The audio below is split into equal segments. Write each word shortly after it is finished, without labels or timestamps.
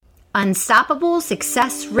Unstoppable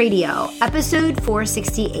Success Radio, episode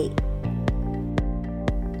 468.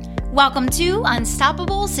 Welcome to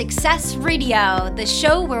Unstoppable Success Radio, the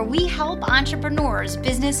show where we help entrepreneurs,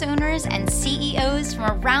 business owners, and CEOs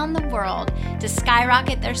from around the world to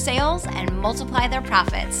skyrocket their sales and multiply their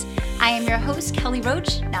profits. I am your host, Kelly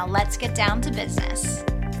Roach. Now let's get down to business.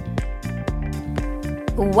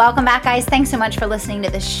 Welcome back, guys. Thanks so much for listening to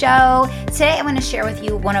the show. Today, I'm going to share with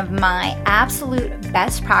you one of my absolute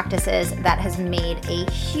best practices that has made a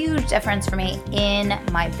huge difference for me in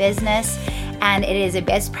my business. And it is a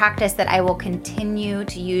best practice that I will continue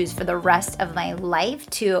to use for the rest of my life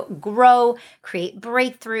to grow, create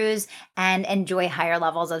breakthroughs, and enjoy higher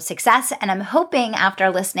levels of success. And I'm hoping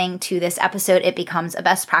after listening to this episode, it becomes a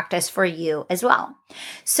best practice for you as well.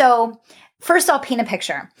 So first, I'll paint a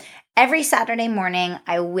picture. Every Saturday morning,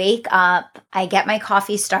 I wake up, I get my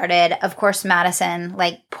coffee started. Of course, Madison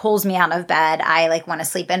pulls me out of bed. I want to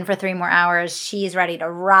sleep in for 3 more hours. She's ready to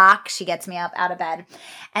rock. She gets me up out of bed.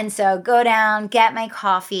 And so go down, get my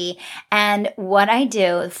coffee. And what I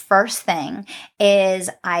do first thing is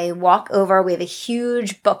I walk over. We have a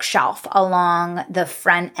huge bookshelf along the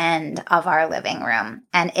front end of our living room.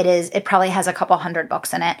 And it probably has a couple hundred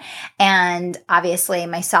books in it. And obviously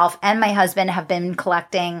myself and my husband have been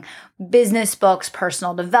collecting business books,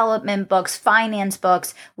 personal development books, finance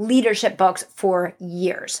books, leadership books for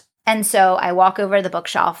years. And so I walk over the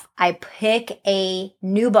bookshelf, I pick a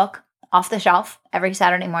new book off the shelf every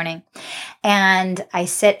Saturday morning, and I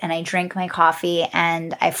sit and I drink my coffee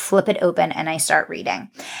and I flip it open and I start reading.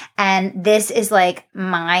 And this is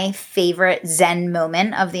my favorite Zen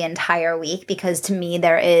moment of the entire week, because to me,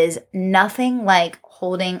 there is nothing like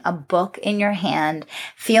holding a book in your hand,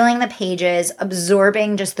 feeling the pages,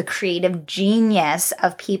 absorbing just the creative genius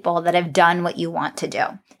of people that have done what you want to do.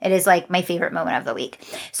 It is my favorite moment of the week.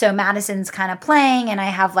 So Madison's kind of playing, and I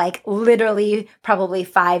have literally probably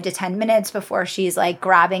 5 to 10 minutes before she's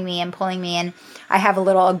grabbing me and pulling me in. I have a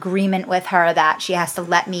little agreement with her that she has to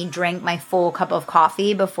let me drink my full cup of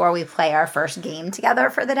coffee before we play our first game together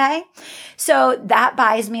for the day. So that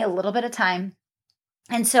buys me a little bit of time.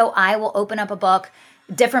 And so I will open up a book,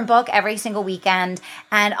 different book every single weekend,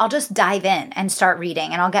 and I'll just dive in and start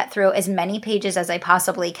reading, and I'll get through as many pages as I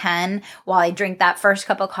possibly can while I drink that first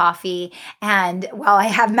cup of coffee and while I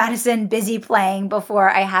have Madison busy playing before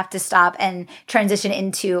I have to stop and transition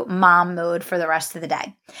into mom mode for the rest of the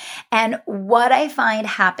day. And what I find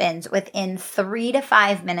happens within 3 to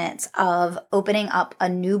 5 minutes of opening up a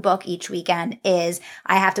new book each weekend is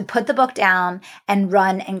I have to put the book down and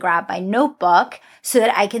run and grab my notebook so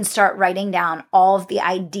that I can start writing down all of the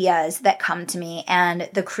ideas that come to me and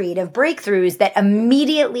the creative breakthroughs that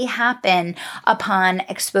immediately happen upon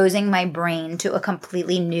exposing my brain to a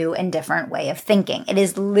completely new and different way of thinking. It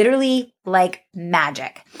is literally like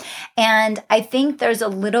magic. And I think there's a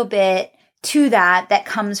little bit to that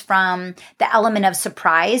comes from the element of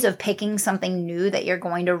surprise of picking something new that you're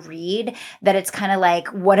going to read, that it's kind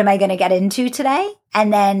of what am I going to get into today?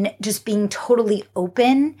 And then just being totally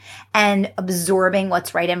open and absorbing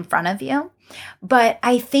what's right in front of you. But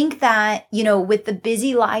I think that, with the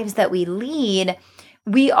busy lives that we lead,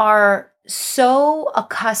 we are so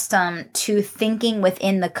accustomed to thinking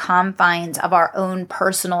within the confines of our own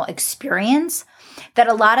personal experience that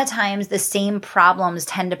a lot of times the same problems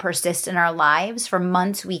tend to persist in our lives for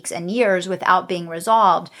months, weeks, and years without being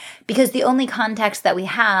resolved, because the only context that we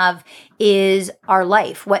have is our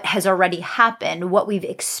life, what has already happened, what we've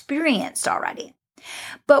experienced already.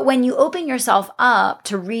 But when you open yourself up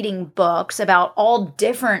to reading books about all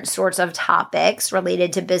different sorts of topics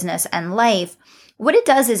related to business and life, what it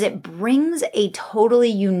does is it brings a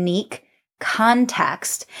totally unique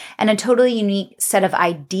context and a totally unique set of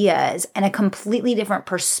ideas and a completely different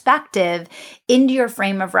perspective into your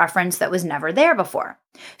frame of reference that was never there before.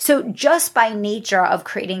 So just by nature of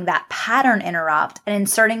creating that pattern interrupt and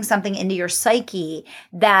inserting something into your psyche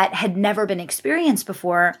that had never been experienced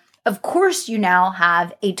before, of course, you now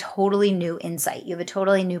have a totally new insight. You have a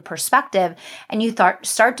totally new perspective, and you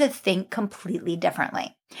start to think completely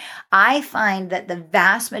differently. I find that the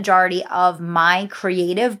vast majority of my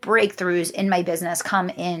creative breakthroughs in my business come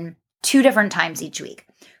in 2 different times each week.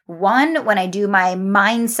 One, when I do my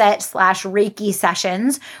mindset / Reiki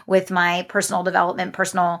sessions with my personal development,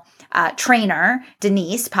 personal trainer,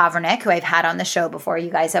 Denise Pavernick, who I've had on the show before. You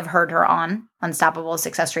guys have heard her on Unstoppable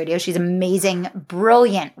Success Radio. She's an amazing,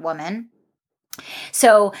 brilliant woman.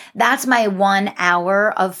 So that's my 1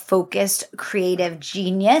 hour of focused creative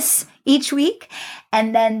genius each week.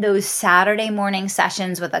 And then those Saturday morning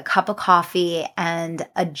sessions with a cup of coffee and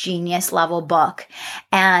a genius level book.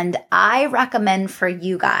 And I recommend for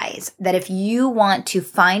you guys that if you want to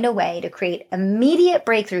find a way to create immediate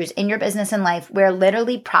breakthroughs in your business and life where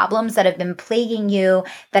literally problems that have been plaguing you,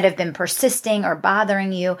 that have been persisting or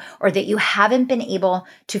bothering you, or that you haven't been able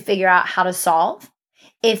to figure out how to solve,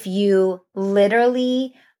 if you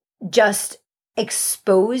literally just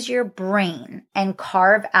expose your brain and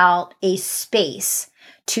carve out a space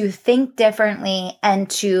to think differently and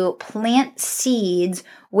to plant seeds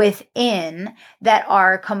within that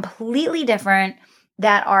are completely different,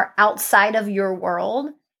 that are outside of your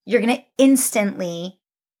world, you're going to instantly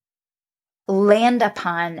land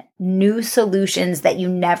upon new solutions that you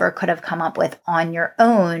never could have come up with on your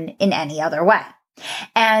own in any other way.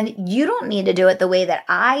 And you don't need to do it the way that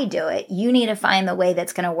I do it. You need to find the way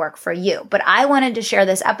that's going to work for you. But I wanted to share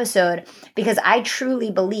this episode because I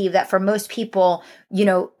truly believe that for most people,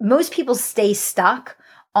 most people stay stuck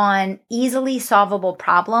on easily solvable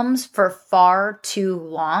problems for far too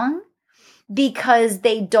long because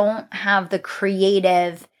they don't have the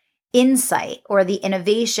creative insight or the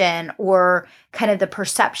innovation or kind of the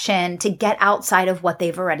perception to get outside of what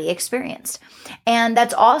they've already experienced. And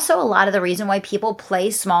that's also a lot of the reason why people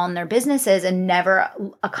play small in their businesses and never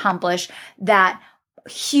accomplish that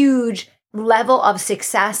huge level of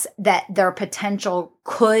success that their potential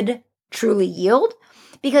could truly yield,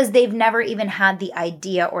 because they've never even had the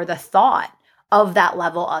idea or the thought of that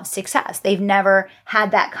level of success. They've never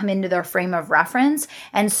had that come into their frame of reference.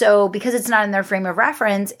 And so because it's not in their frame of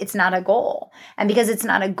reference, it's not a goal. And because it's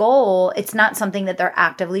not a goal, it's not something that they're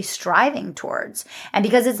actively striving towards. And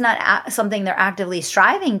because it's not something they're actively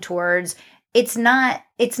striving towards, it's not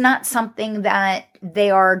something that they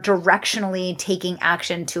are directionally taking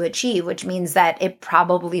action to achieve, which means that it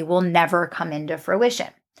probably will never come into fruition.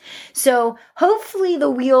 So hopefully the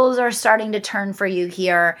wheels are starting to turn for you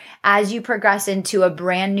here as you progress into a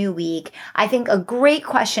brand new week. I think a great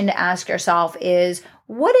question to ask yourself is,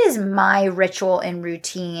 what is my ritual and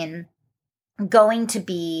routine going to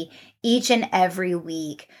be each and every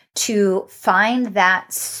week to find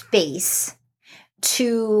that space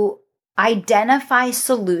to identify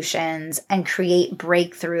solutions and create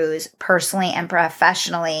breakthroughs personally and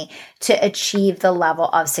professionally to achieve the level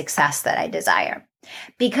of success that I desire?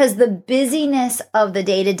 Because the busyness of the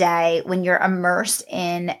day-to-day, when you're immersed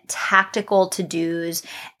in tactical to-dos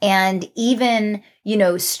and even,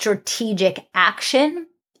 strategic action,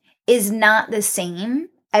 is not the same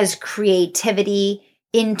as creativity,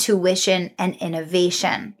 intuition, and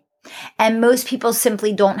innovation. And most people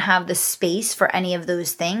simply don't have the space for any of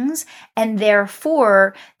those things. And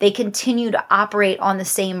therefore, they continue to operate on the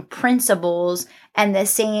same principles and the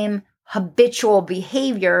same habitual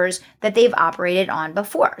behaviors that they've operated on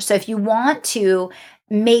before. So if you want to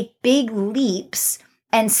make big leaps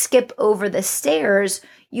and skip over the stairs,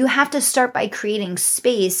 you have to start by creating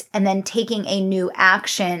space and then taking a new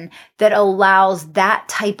action that allows that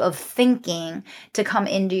type of thinking to come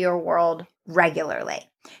into your world regularly.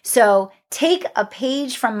 So take a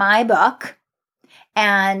page from my book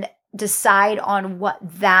and decide on what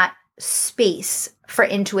that space for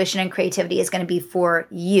intuition and creativity is going to be for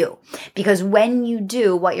you. Because when you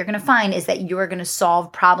do, what you're going to find is that you're going to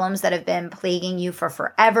solve problems that have been plaguing you for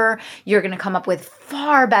forever. You're going to come up with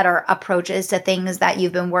far better approaches to things that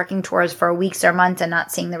you've been working towards for weeks or months and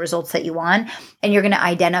not seeing the results that you want. And you're going to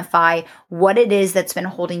identify what it is that's been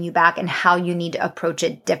holding you back and how you need to approach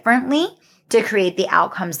it differently to create the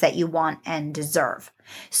outcomes that you want and deserve.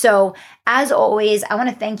 So as always, I want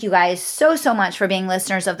to thank you guys so much for being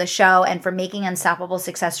listeners of the show and for making Unstoppable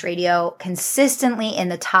Success Radio consistently in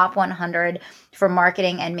the top 100 for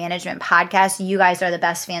marketing and management podcasts. You guys are the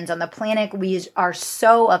best fans on the planet. We are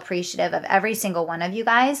so appreciative of every single one of you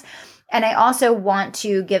guys. And I also want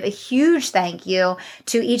to give a huge thank you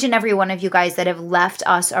to each and every one of you guys that have left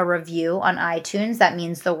us a review on iTunes. That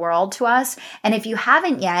means the world to us. And if you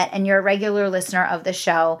haven't yet, and you're a regular listener of the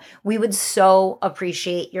show, we would so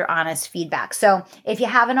appreciate your honest feedback. So if you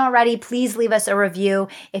haven't already, please leave us a review.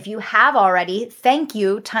 If you have already, thank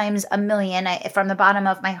you times a million from the bottom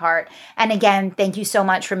of my heart. And again, thank you so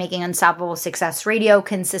much for making Unstoppable Success Radio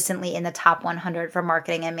consistently in the top 100 for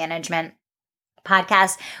marketing and management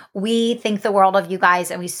podcast. We think the world of you guys,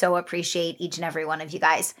 and we so appreciate each and every one of you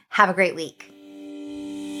guys. Have a great week.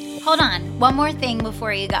 Hold on, one more thing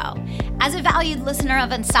before you go. As a valued listener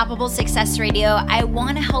of Unstoppable Success Radio, I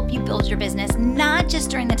want to help you build your business, not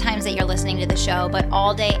just during the times that you're listening to the show, but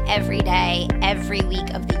all day, every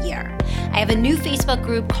week of the year. I have a new Facebook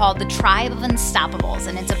group called the Tribe of Unstoppables,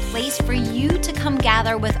 and it's a place for you to come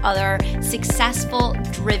gather with other successful,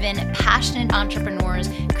 driven, passionate entrepreneurs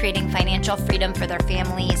creating financial freedom for their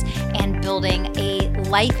families and building a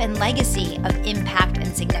life and legacy of impact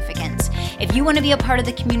and significance. If you want to be a part of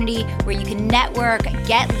the community where you can network,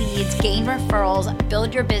 get leads, gain referrals,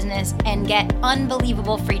 build your business, and get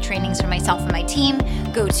unbelievable free trainings from myself and my team,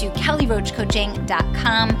 go to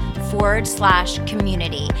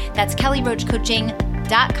kellyroachcoaching.com/community. That's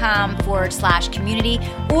kellyroachcoaching.com/community,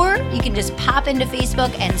 or you can just pop into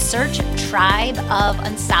Facebook and search Tribe of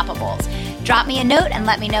Unstoppables. Drop me a note and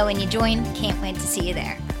let me know when you join. Can't wait to see you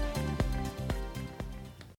there.